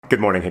Good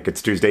morning, Hank.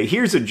 It's Tuesday.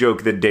 Here's a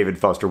joke that David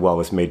Foster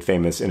Wallace made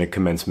famous in a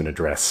commencement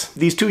address.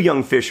 These two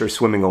young fish are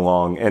swimming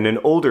along, and an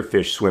older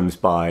fish swims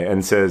by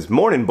and says,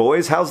 "Morning,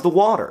 boys, how's the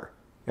water?"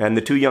 And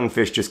the two young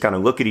fish just kind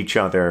of look at each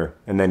other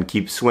and then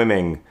keep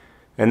swimming.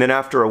 And then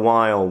after a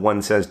while,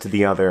 one says to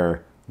the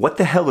other, "What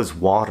the hell is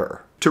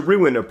water?" To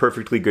ruin a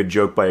perfectly good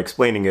joke by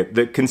explaining it,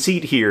 the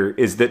conceit here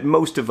is that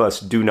most of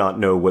us do not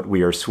know what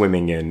we are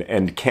swimming in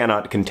and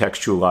cannot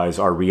contextualize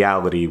our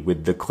reality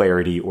with the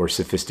clarity or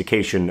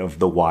sophistication of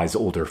the wise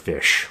older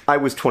fish. I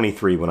was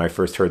 23 when I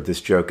first heard this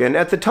joke, and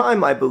at the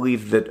time I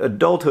believed that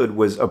adulthood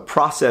was a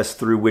process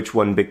through which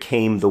one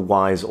became the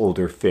wise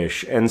older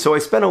fish, and so I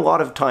spent a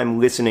lot of time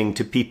listening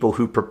to people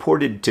who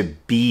purported to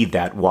be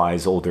that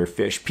wise older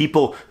fish,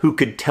 people who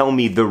could tell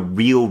me the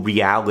real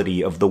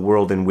reality of the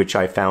world in which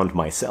I found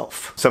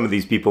myself. Some of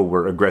these people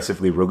were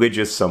aggressively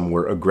religious, some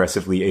were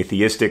aggressively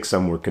atheistic,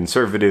 some were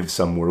conservative,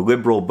 some were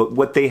liberal, but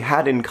what they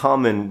had in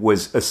common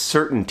was a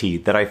certainty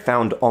that I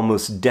found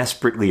almost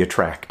desperately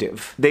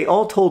attractive. They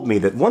all told me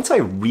that once I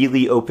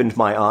really opened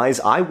my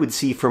eyes, I would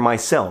see for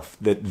myself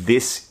that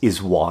this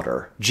is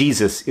water.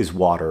 Jesus is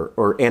water,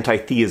 or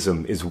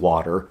anti-theism is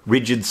water,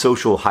 rigid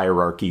social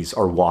hierarchies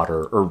are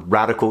water, or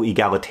radical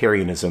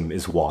egalitarianism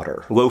is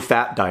water.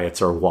 Low-fat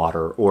diets are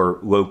water, or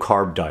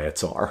low-carb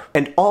diets are.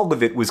 And all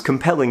of it was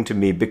compelling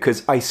to me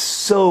because I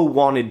so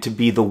wanted to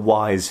be the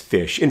wise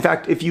fish. In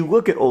fact, if you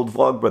look at old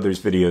Vlogbrothers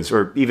videos,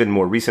 or even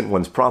more recent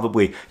ones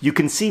probably, you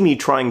can see me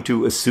trying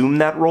to assume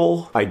that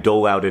role. I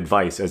dole out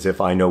advice as if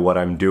I know what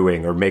I'm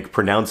doing, or make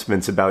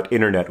pronouncements about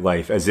internet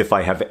life as if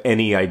I have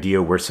any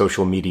idea where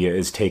social media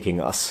is taking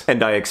us.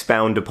 And I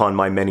expound upon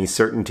my many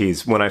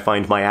certainties when I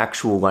find my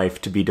actual life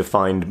to be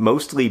defined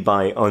mostly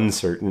by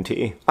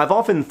uncertainty. I've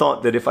often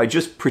thought that if I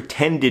just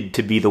pretended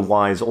to be the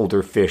wise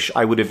older fish,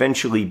 I would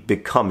eventually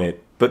become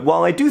it. But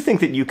while I do think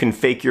that you can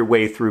fake your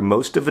way through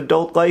most of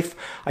adult life,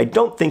 I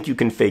don't think you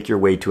can fake your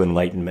way to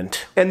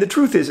enlightenment. And the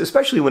truth is,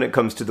 especially when it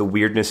comes to the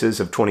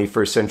weirdnesses of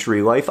 21st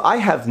century life, I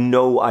have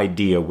no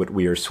idea what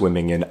we are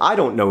swimming in. I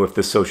don't know if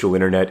the social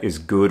internet is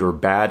good or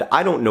bad.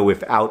 I don't know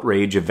if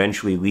outrage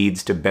eventually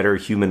leads to better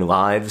human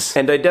lives.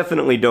 And I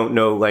definitely don't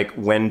know,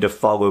 when to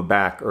follow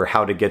back or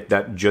how to get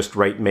that just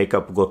right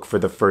makeup look for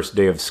the first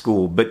day of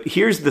school. But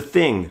here's the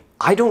thing.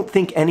 I don't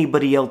think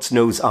anybody else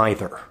knows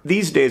either.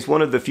 These days,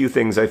 one of the few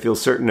things I feel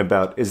certain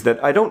about is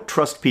that I don't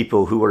trust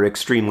people who are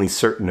extremely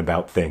certain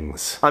about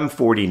things. I'm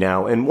 40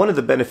 now, and one of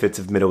the benefits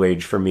of middle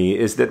age for me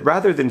is that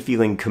rather than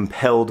feeling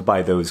compelled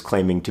by those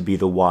claiming to be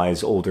the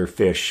wise older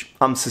fish,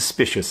 I'm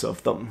suspicious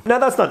of them. Now,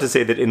 that's not to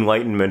say that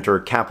enlightenment or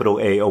capital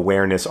A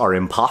awareness are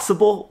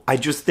impossible. I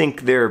just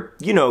think they're,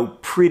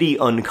 pretty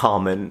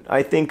uncommon.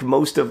 I think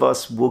most of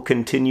us will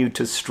continue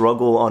to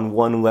struggle on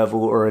one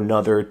level or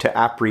another to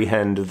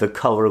apprehend the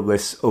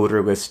colorless,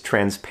 odorless,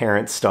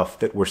 transparent stuff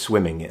that we're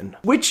swimming in.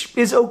 Which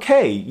is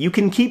okay. You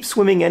can keep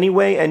swimming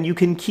anyway, and you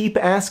can keep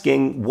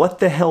asking what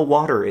the hell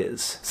water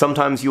is.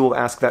 Sometimes you will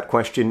ask that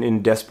question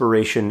in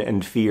desperation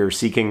and fear,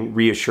 seeking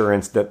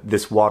reassurance that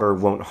this water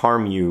won't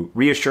harm you.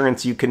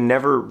 Reassurance you can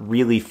never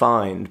really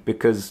find,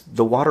 because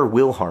the water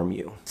will harm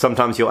you.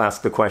 Sometimes you'll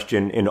ask the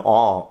question in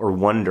awe or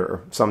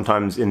wonder,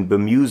 sometimes in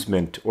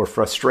bemusement or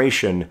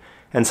frustration,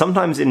 and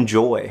sometimes in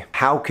joy.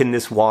 How can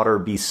this water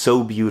be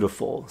so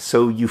beautiful,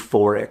 so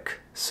euphoric,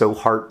 so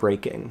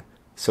heartbreaking,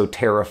 so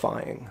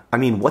terrifying? I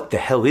mean, what the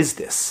hell is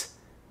this?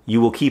 You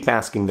will keep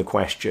asking the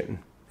question,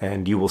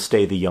 and you will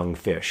stay the young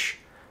fish.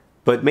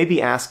 But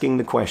maybe asking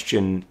the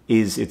question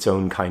is its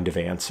own kind of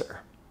answer.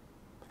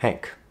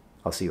 Hank,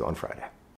 I'll see you on Friday.